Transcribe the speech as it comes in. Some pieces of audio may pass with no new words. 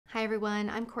Hi everyone,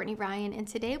 I'm Courtney Ryan, and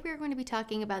today we're going to be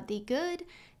talking about the good,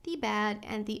 the bad,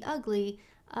 and the ugly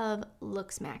of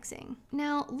Looksmaxxing.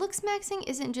 Now, Looksmaxxing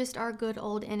isn't just our good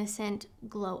old innocent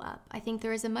glow up. I think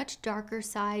there is a much darker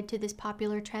side to this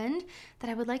popular trend that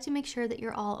I would like to make sure that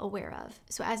you're all aware of.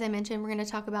 So as I mentioned, we're going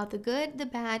to talk about the good, the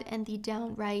bad, and the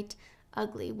downright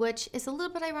ugly, which is a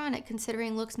little bit ironic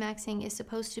considering Looksmaxxing is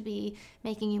supposed to be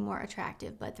making you more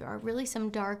attractive, but there are really some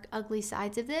dark, ugly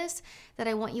sides of this that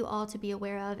I want you all to be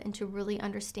aware of and to really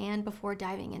understand before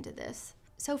diving into this.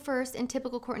 So first, in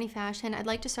typical Courtney fashion, I'd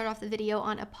like to start off the video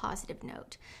on a positive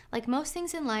note. Like most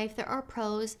things in life, there are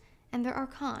pros and there are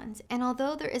cons. And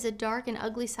although there is a dark and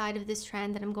ugly side of this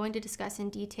trend that I'm going to discuss in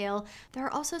detail, there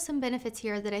are also some benefits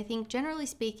here that I think, generally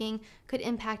speaking, could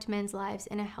impact men's lives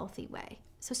in a healthy way.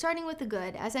 So starting with the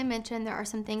good, as I mentioned, there are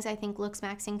some things I think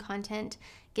Looksmaxxing content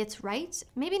gets right.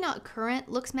 Maybe not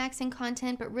current Looksmaxxing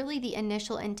content, but really the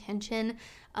initial intention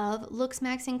of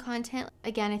Looksmaxxing content.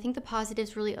 Again, I think the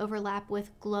positives really overlap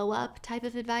with glow up type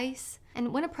of advice.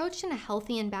 And when approached in a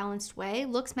healthy and balanced way,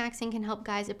 Looksmaxxing can help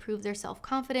guys improve their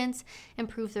self-confidence,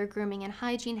 improve their grooming and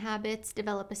hygiene habits,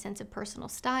 develop a sense of personal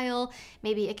style.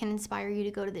 Maybe it can inspire you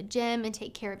to go to the gym and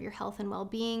take care of your health and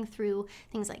well-being through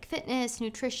things like fitness,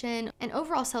 nutrition, and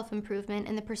overall self-improvement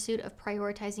in the pursuit of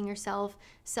prioritizing yourself,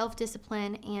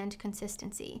 self-discipline, and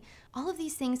consistency. All of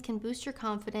these things can boost your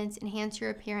confidence, enhance your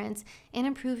appearance, and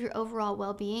improve your overall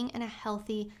well-being in a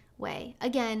healthy way.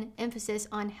 Again, emphasis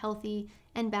on healthy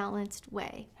and balanced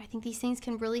way. I think these things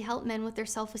can really help men with their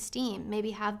self-esteem,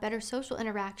 maybe have better social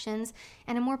interactions,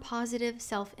 and a more positive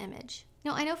self-image.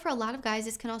 Now, I know for a lot of guys,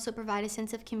 this can also provide a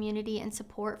sense of community and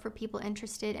support for people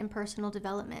interested in personal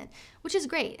development, which is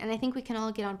great, and I think we can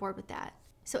all get on board with that.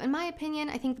 So in my opinion,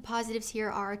 I think the positives here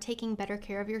are taking better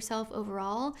care of yourself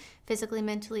overall, physically,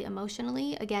 mentally,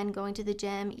 emotionally. Again, going to the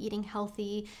gym, eating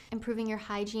healthy, improving your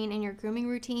hygiene and your grooming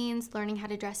routines, learning how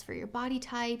to dress for your body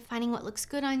type, finding what looks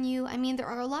good on you. I mean, there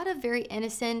are a lot of very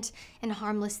innocent and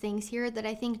harmless things here that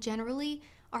I think generally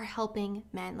are helping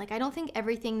men. Like, I don't think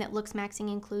everything that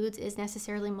Looksmaxxing includes is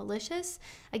necessarily malicious.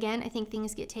 Again, I think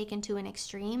things get taken to an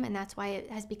extreme, and that's why it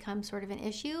has become sort of an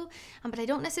issue. But I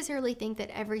don't necessarily think that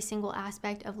every single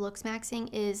aspect of Looksmaxxing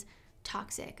is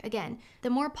toxic. Again, the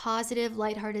more positive,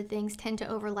 lighthearted things tend to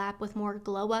overlap with more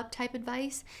glow-up type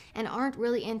advice and aren't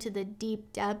really into the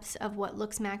deep depths of what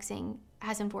Looksmaxxing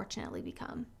has unfortunately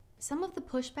become. Some of the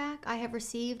pushback I have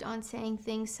received on saying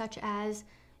things such as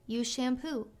use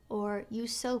shampoo or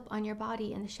use soap on your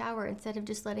body in the shower instead of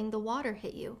just letting the water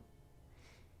hit you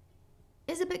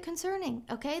is a bit concerning,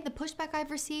 okay? The pushback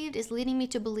I've received is leading me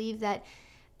to believe that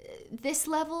this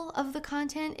level of the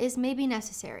content is maybe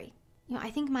necessary. You know,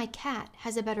 I think my cat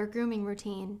has a better grooming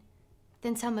routine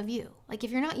than some of you. Like,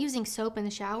 if you're not using soap in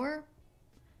the shower,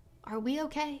 are we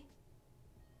okay?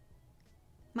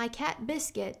 My cat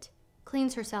Biscuit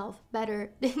cleans herself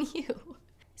better than you.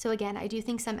 So again, I do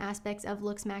think some aspects of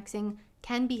Looksmaxxing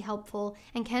can be helpful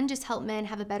and can just help men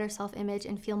have a better self-image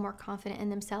and feel more confident in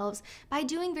themselves by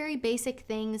doing very basic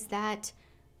things that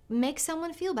make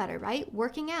someone feel better, right?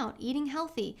 Working out, eating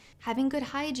healthy, having good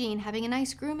hygiene, having a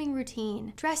nice grooming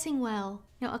routine, dressing well.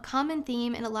 Now, a common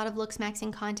theme in a lot of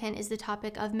Looksmaxxing content is the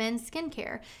topic of men's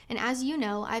skincare. And as you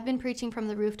know, I've been preaching from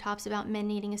the rooftops about men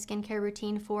needing a skincare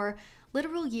routine for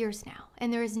literal years now,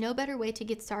 and there is no better way to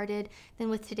get started than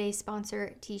with today's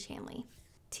sponsor, Tiege Hanley.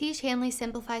 Tiege Hanley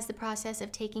simplifies the process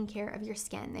of taking care of your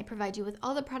skin. They provide you with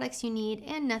all the products you need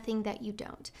and nothing that you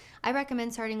don't. I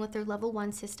recommend starting with their Level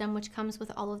 1 system, which comes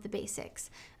with all of the basics: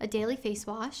 a daily face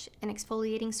wash, an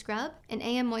exfoliating scrub, an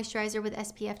AM moisturizer with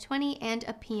SPF 20, and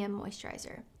a PM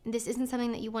moisturizer. This isn't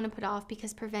something that you want to put off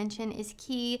because prevention is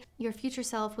key. Your future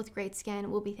self with great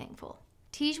skin will be thankful.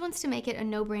 Tiege wants to make it a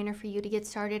no-brainer for you to get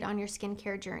started on your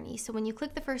skincare journey. So when you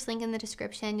click the first link in the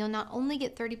description, you'll not only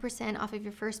get 30% off of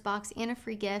your first box and a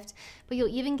free gift, but you'll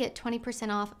even get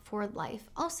 20% off for life.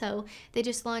 Also, they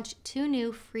just launched 2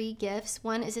 new free gifts.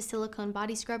 One is a silicone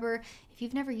body scrubber. If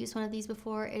you've never used one of these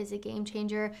before, it is a game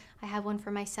changer. I have one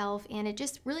for myself, and it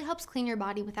just really helps clean your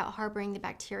body without harboring the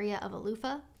bacteria of a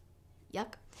loofah.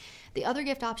 Yuck. The other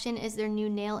gift option is their new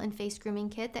nail and face grooming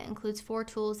kit that includes 4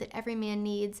 tools that every man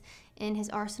needs in his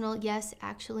arsenal. Yes,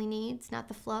 actually needs, not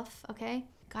the fluff, okay?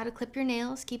 Gotta clip your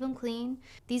nails, keep them clean.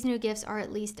 These new gifts are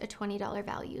at least a $20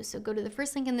 value, so go to the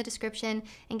first link in the description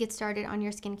and get started on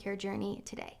your skincare journey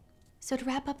today. So to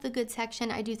wrap up the good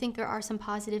section, I do think there are some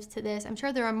positives to this. I'm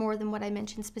sure there are more than what I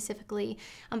mentioned specifically,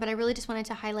 but I really just wanted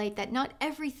to highlight that not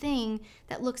everything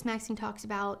that Looksmaxxing talks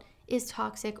about is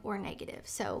toxic or negative.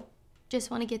 So Just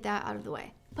want to get that out of the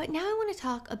way. But now I want to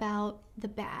talk about the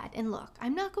bad. And look,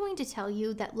 I'm not going to tell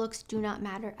you that looks do not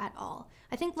matter at all.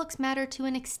 I think looks matter to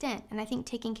an extent, and I think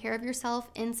taking care of yourself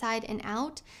inside and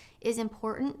out is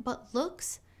important, but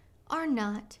looks are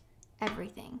not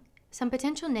everything. Some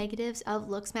potential negatives of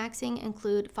Looksmaxxing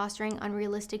include fostering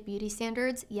unrealistic beauty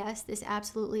standards. Yes, this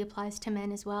absolutely applies to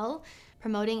men as well.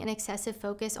 Promoting an excessive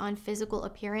focus on physical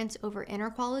appearance over inner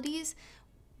qualities,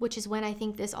 which is when I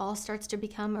think this all starts to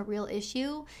become a real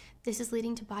issue. This is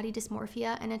leading to body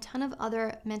dysmorphia and a ton of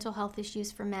other mental health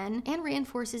issues for men, and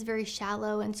reinforces very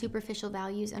shallow and superficial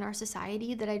values in our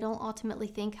society that I don't ultimately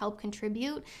think help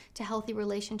contribute to healthy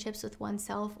relationships with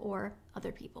oneself or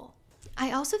other people.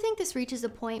 I also think this reaches a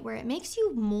point where it makes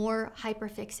you more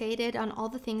hyperfixated on all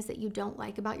the things that you don't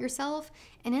like about yourself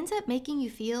and ends up making you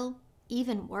feel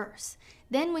even worse.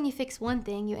 Then when you fix one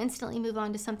thing, you instantly move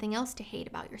on to something else to hate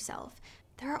about yourself.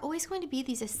 There are always going to be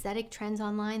these aesthetic trends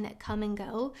online that come and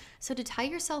go, so to tie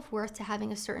your self-worth to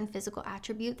having a certain physical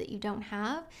attribute that you don't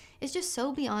have is just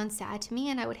so beyond sad to me,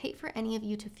 and I would hate for any of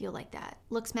you to feel like that.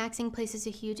 Looksmaxxing places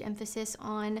a huge emphasis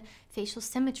on facial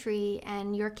symmetry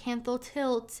and your canthal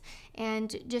tilt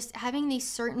and just having these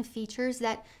certain features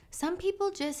that some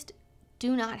people just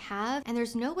do not have, and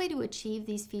there's no way to achieve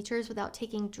these features without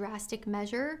taking drastic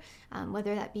measure,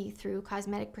 whether that be through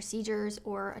cosmetic procedures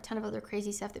or a ton of other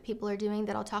crazy stuff that people are doing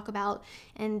that I'll talk about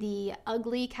in the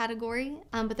ugly category.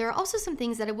 But there are also some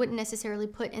things that I wouldn't necessarily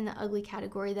put in the ugly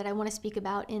category that I want to speak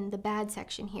about in the bad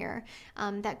section here,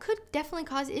 that could definitely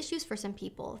cause issues for some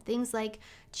people. Things like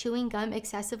chewing gum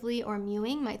excessively or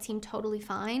mewing might seem totally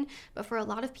fine, but for a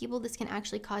lot of people this can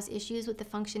actually cause issues with the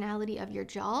functionality of your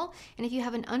jaw, and if you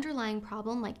have an underlying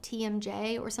problem like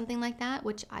TMJ or something like that,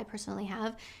 which I personally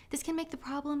have, this can make the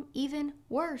problem even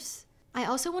worse. I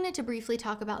also wanted to briefly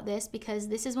talk about this because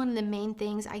this is one of the main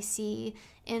things I see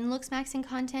in Looksmaxxing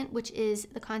content, which is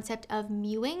the concept of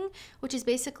mewing, which is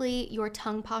basically your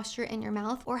tongue posture in your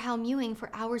mouth, or how mewing for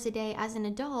hours a day as an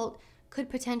adult could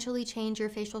potentially change your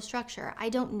facial structure. I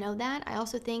don't know that. I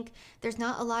also think there's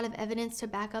not a lot of evidence to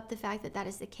back up the fact that that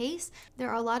is the case. There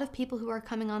are a lot of people who are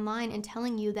coming online and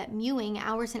telling you that mewing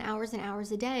hours and hours and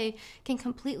hours a day can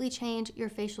completely change your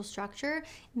facial structure.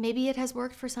 Maybe it has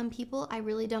worked for some people, I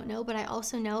really don't know, but I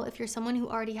also know if you're someone who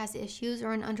already has issues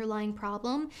or an underlying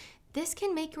problem, this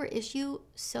can make your issue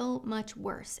so much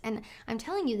worse. And I'm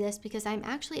telling you this because I'm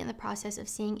actually in the process of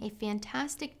seeing a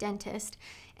fantastic dentist,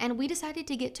 and we decided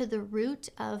to get to the root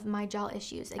of my jaw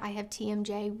issues. I have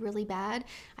TMJ really bad.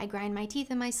 I grind my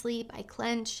teeth in my sleep, I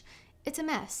clench. It's a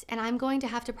mess, and I'm going to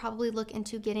have to probably look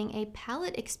into getting a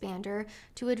palate expander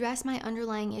to address my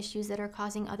underlying issues that are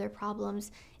causing other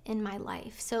problems in my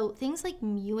life. So things like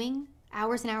mewing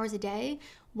hours and hours a day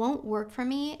won't work for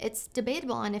me. It's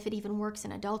debatable on if it even works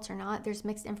in adults or not. There's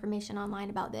mixed information online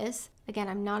about this. Again,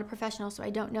 I'm not a professional, so I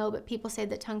don't know, but people say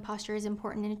that tongue posture is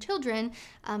important in children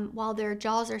while their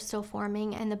jaws are still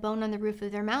forming and the bone on the roof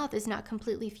of their mouth is not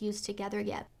completely fused together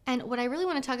yet. And what I really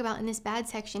want to talk about in this bad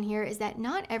section here is that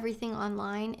not everything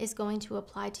online is going to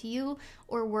apply to you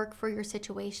or work for your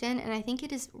situation, and I think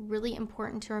it is really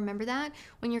important to remember that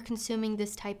when you're consuming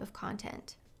this type of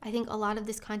content. I think a lot of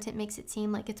this content makes it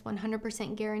seem like it's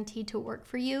 100% guaranteed to work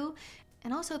for you.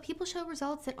 And also, people show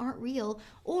results that aren't real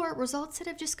or results that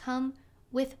have just come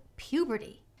with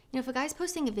puberty. You know, if a guy's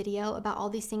posting a video about all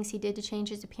these things he did to change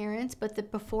his appearance, but the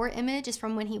before image is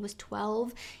from when he was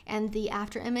 12 and the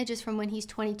after image is from when he's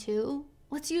 22,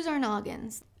 let's use our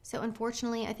noggins. So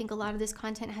unfortunately, I think a lot of this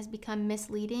content has become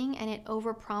misleading and it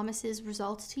overpromises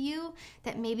results to you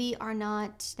that maybe are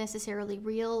not necessarily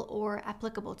real or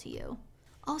applicable to you.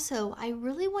 Also, I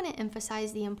really want to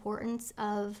emphasize the importance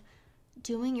of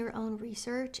doing your own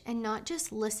research and not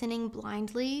just listening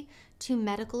blindly to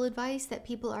medical advice that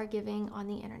people are giving on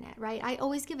the internet, right? I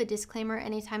always give a disclaimer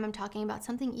anytime I'm talking about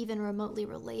something even remotely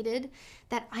related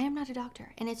that I am not a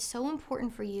doctor, and it's so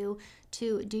important for you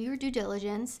to do your due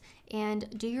diligence and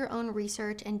do your own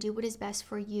research and do what is best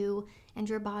for you and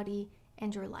your body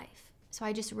and your life. So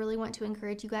I just really want to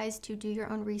encourage you guys to do your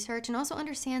own research and also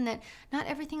understand that not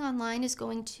everything online is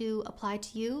going to apply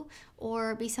to you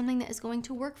or be something that is going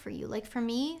to work for you. Like for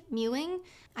me, mewing,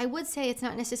 I would say it's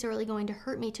not necessarily going to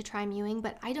hurt me to try mewing,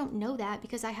 but I don't know that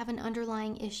because I have an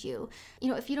underlying issue. You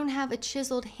know, if you don't have a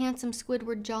chiseled, handsome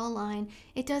Squidward jawline,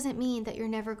 it doesn't mean that you're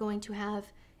never going to have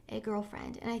a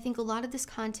girlfriend. And I think a lot of this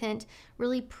content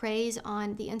really preys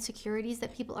on the insecurities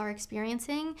that people are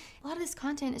experiencing. A lot of this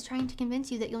content is trying to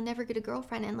convince you that you'll never get a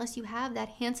girlfriend unless you have that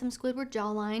handsome Squidward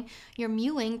jawline, you're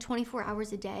mewing 24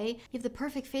 hours a day, you have the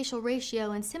perfect facial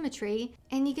ratio and symmetry,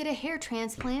 and you get a hair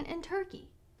transplant in Turkey.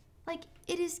 Like,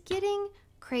 it is getting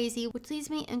crazy, which leads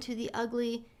me into the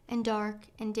ugly and dark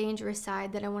and dangerous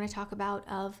side that I want to talk about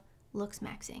of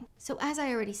Looksmaxxing. So as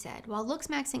I already said, while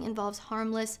Looksmaxxing involves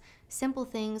harmless, simple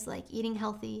things like eating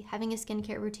healthy, having a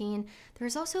skincare routine,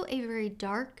 there's also a very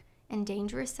dark and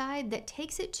dangerous side that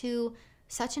takes it to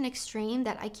such an extreme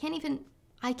that I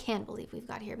can't believe we've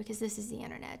got here, because this is the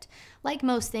internet. Like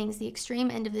most things, the extreme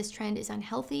end of this trend is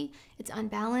unhealthy, it's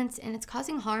unbalanced, and it's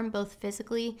causing harm both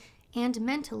physically and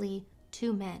mentally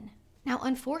to men. Now,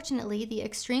 unfortunately, the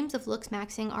extremes of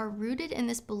Looksmaxxing are rooted in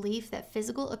this belief that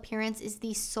physical appearance is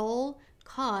the sole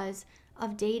cause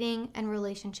of dating and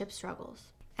relationship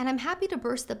struggles. And I'm happy to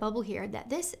burst the bubble here that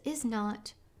this is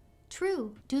not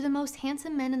true. Do the most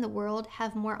handsome men in the world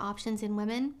have more options than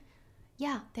women?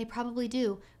 Yeah, they probably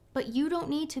do. But you don't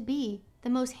need to be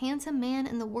the most handsome man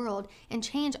in the world and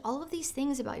change all of these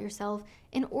things about yourself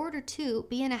in order to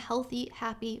be in a healthy,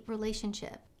 happy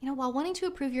relationship. You know, while wanting to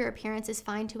improve your appearance is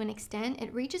fine to an extent,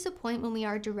 it reaches a point when we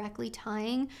are directly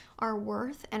tying our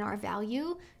worth and our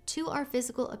value to our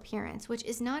physical appearance, which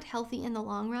is not healthy in the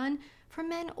long run for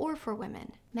men or for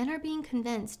women. Men are being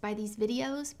convinced by these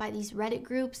videos, by these Reddit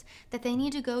groups, that they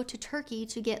need to go to Turkey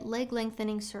to get leg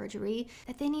lengthening surgery,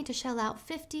 that they need to shell out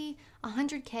 50,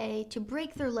 100K to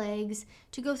break their legs,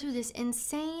 to go through this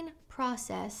insane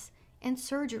process and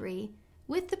surgery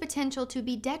with the potential to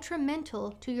be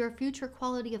detrimental to your future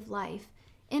quality of life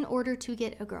in order to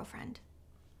get a girlfriend.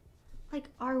 Like,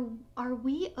 are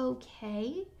we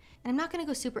okay? And I'm not gonna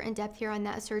go super in depth here on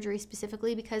that surgery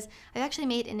specifically because I've actually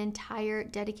made an entire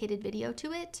dedicated video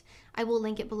to it. I will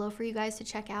link it below for you guys to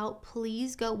check out.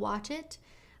 Please go watch it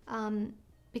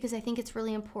because I think it's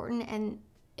really important and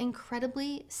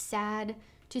incredibly sad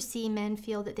to see men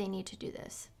feel that they need to do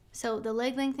this. So the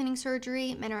leg lengthening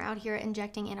surgery, men are out here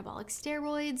injecting anabolic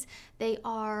steroids. They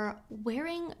are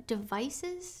wearing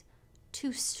devices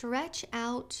to stretch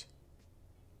out,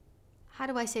 how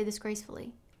do I say this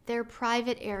gracefully? Their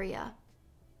private area.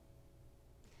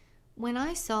 When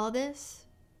I saw this,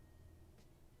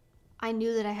 I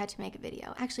knew that I had to make a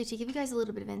video. Actually, to give you guys a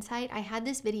little bit of insight, I had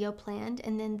this video planned,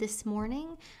 and then this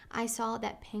morning I saw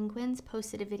that Penguins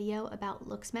posted a video about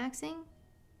Looksmaxxing,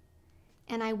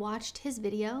 and I watched his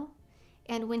video,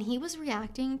 and when he was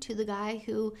reacting to the guy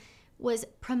who was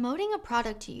promoting a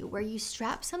product to you where you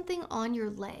strap something on your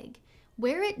leg,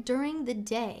 wear it during the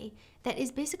day, that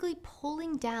is basically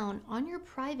pulling down on your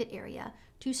private area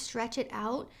to stretch it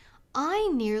out, I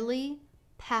nearly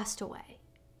passed away.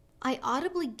 I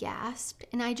audibly gasped,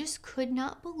 and I just could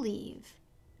not believe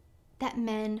that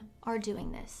men are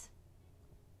doing this.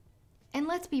 And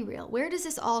let's be real, where does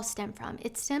this all stem from?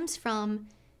 It stems from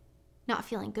not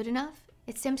feeling good enough.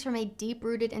 It stems from a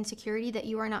deep-rooted insecurity that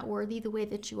you are not worthy the way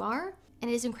that you are. And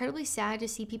it is incredibly sad to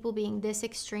see people being this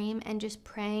extreme and just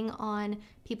preying on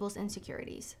people's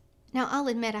insecurities. Now, I'll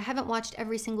admit, I haven't watched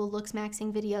every single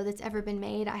Looksmaxxing video that's ever been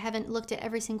made. I haven't looked at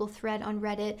every single thread on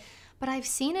Reddit, but I've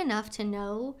seen enough to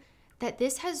know that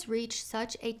this has reached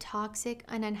such a toxic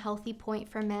and unhealthy point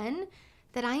for men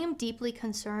that I am deeply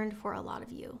concerned for a lot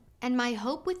of you. And my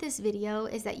hope with this video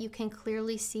is that you can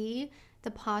clearly see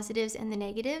the positives and the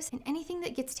negatives, and anything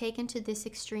that gets taken to this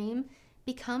extreme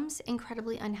becomes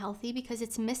incredibly unhealthy because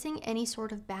it's missing any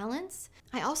sort of balance.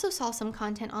 I also saw some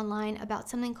content online about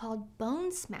something called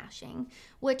bone smashing,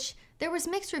 which there was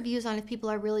mixed reviews on if people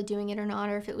are really doing it or not,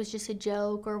 or if it was just a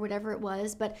joke or whatever it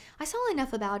was, but I saw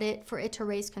enough about it for it to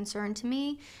raise concern to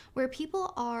me, where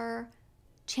people are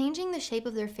changing the shape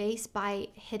of their face by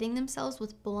hitting themselves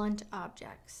with blunt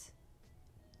objects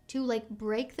to like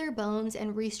break their bones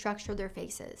and restructure their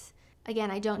faces.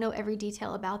 Again, I don't know every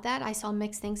detail about that. I saw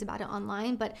mixed things about it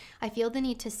online, but I feel the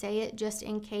need to say it just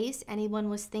in case anyone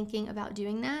was thinking about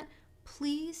doing that.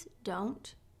 Please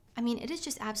don't. I mean, it is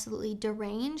just absolutely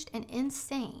deranged and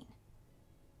insane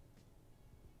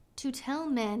to tell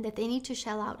men that they need to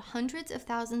shell out hundreds of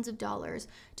thousands of dollars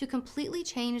to completely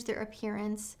change their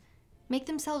appearance, make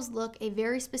themselves look a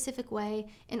very specific way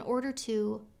in order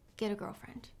to get a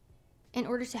girlfriend, in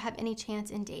order to have any chance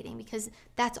in dating, because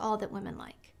that's all that women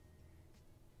like.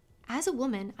 As a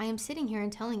woman, I am sitting here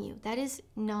and telling you that is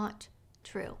not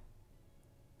true.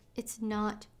 It's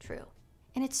not true.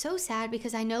 And it's so sad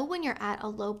because I know when you're at a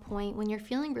low point, when you're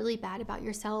feeling really bad about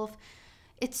yourself,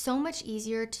 it's so much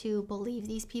easier to believe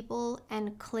these people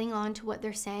and cling on to what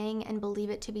they're saying and believe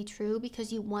it to be true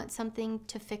because you want something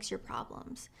to fix your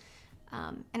problems.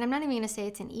 And I'm not even gonna say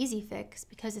it's an easy fix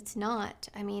because it's not.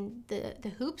 I mean, the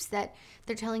hoops that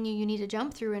they're telling you need to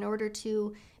jump through in order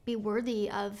to be worthy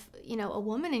of, you know, a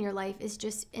woman in your life is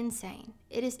just insane.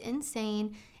 It is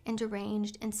insane and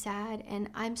deranged and sad,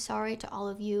 and I'm sorry to all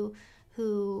of you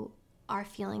who are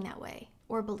feeling that way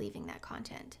or believing that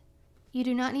content. You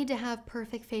do not need to have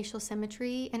perfect facial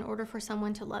symmetry in order for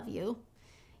someone to love you.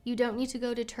 You don't need to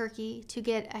go to Turkey to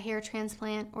get a hair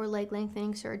transplant or leg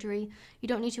lengthening surgery. You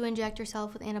don't need to inject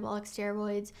yourself with anabolic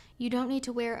steroids. You don't need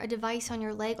to wear a device on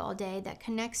your leg all day that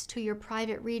connects to your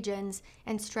private regions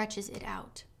and stretches it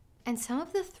out. And some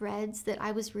of the threads that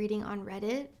I was reading on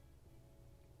Reddit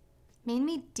made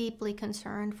me deeply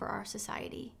concerned for our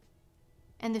society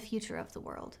and the future of the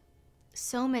world.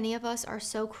 So many of us are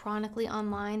so chronically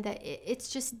online that it's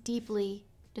just deeply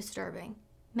disturbing.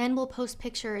 Men will post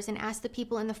pictures and ask the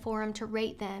people in the forum to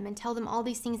rate them and tell them all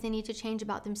these things they need to change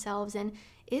about themselves, and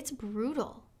it's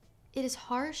brutal. It is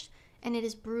harsh, and it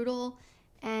is brutal,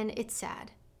 and it's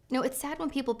sad. It's sad when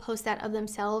people post that of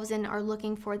themselves and are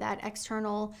looking for that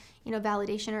external,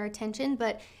 validation or attention,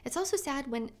 but it's also sad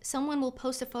when someone will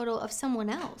post a photo of someone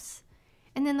else,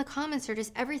 and then the comments are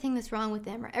just everything that's wrong with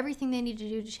them or everything they need to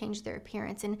do to change their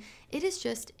appearance, and it is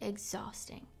just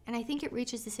exhausting. And I think it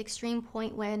reaches this extreme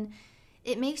point when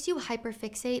it makes you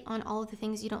hyperfixate on all of the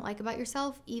things you don't like about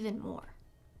yourself even more.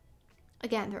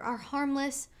 Again, there are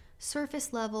harmless,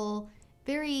 surface level,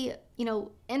 very,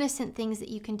 innocent things that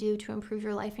you can do to improve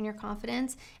your life and your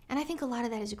confidence. And I think a lot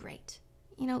of that is great.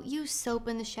 Use soap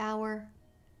in the shower,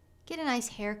 get a nice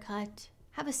haircut,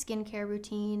 have a skincare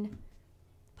routine,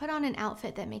 put on an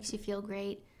outfit that makes you feel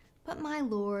great. But my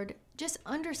Lord, just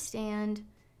understand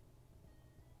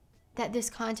that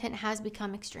this content has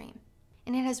become extreme.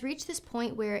 And it has reached this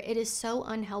point where it is so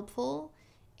unhelpful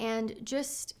and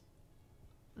just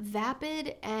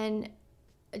vapid and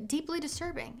deeply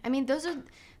disturbing. I mean, those are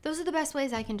the best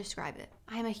ways I can describe it.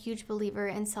 I am a huge believer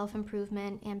in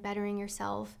self-improvement and bettering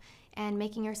yourself and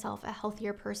making yourself a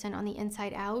healthier person on the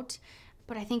inside out.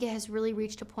 But I think it has really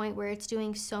reached a point where it's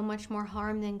doing so much more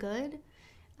harm than good.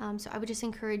 So I would just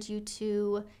encourage you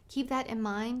to keep that in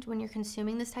mind when you're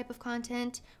consuming this type of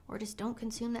content, or just don't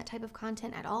consume that type of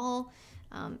content at all.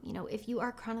 If you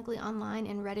are chronically online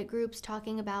in Reddit groups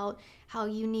talking about how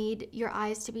you need your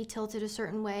eyes to be tilted a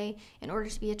certain way in order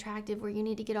to be attractive, or you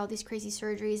need to get all these crazy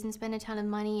surgeries and spend a ton of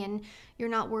money and you're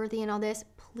not worthy and all this,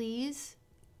 please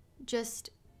just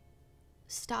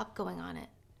stop going on it.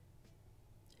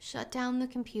 Shut down the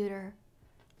computer,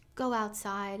 go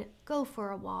outside, go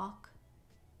for a walk,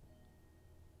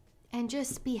 and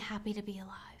just be happy to be alive.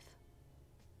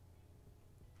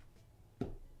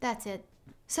 That's it.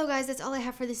 So guys, that's all I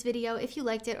have for this video. If you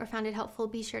liked it or found it helpful,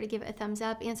 be sure to give it a thumbs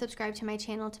up and subscribe to my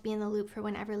channel to be in the loop for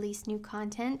when I release new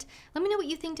content. Let me know what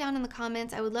you think down in the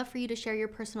comments. I would love for you to share your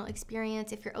personal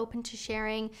experience if you're open to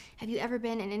sharing. Have you ever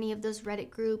been in any of those Reddit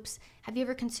groups? Have you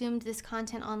ever consumed this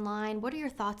content online? What are your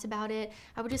thoughts about it?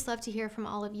 I would just love to hear from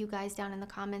all of you guys down in the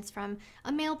comments from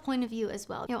a male point of view as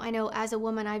well. I know as a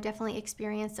woman, I've definitely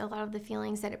experienced a lot of the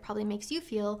feelings that it probably makes you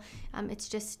feel. It's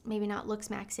just maybe not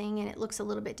Looksmaxxing and it looks a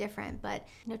little bit different, but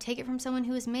take it from someone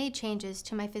who has made changes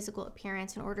to my physical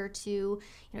appearance in order to,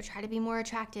 try to be more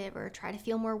attractive or try to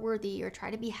feel more worthy or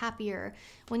try to be happier.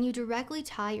 When you directly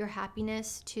tie your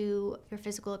happiness to your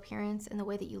physical appearance and the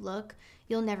way that you look,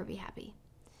 you'll never be happy.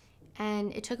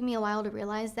 And it took me a while to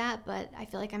realize that, but I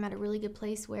feel like I'm at a really good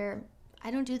place where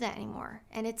I don't do that anymore.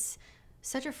 And it's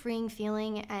such a freeing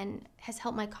feeling and has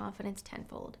helped my confidence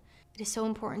tenfold. It is so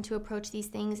important to approach these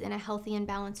things in a healthy and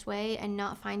balanced way and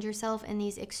not find yourself in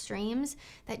these extremes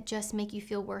that just make you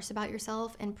feel worse about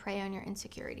yourself and prey on your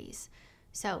insecurities.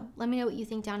 So let me know what you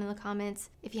think down in the comments.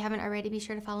 If you haven't already, be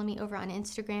sure to follow me over on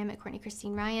Instagram at Courtney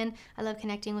Christine Ryan. I love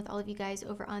connecting with all of you guys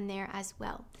over on there as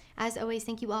well. As always,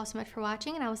 thank you all so much for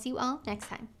watching, and I will see you all next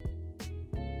time.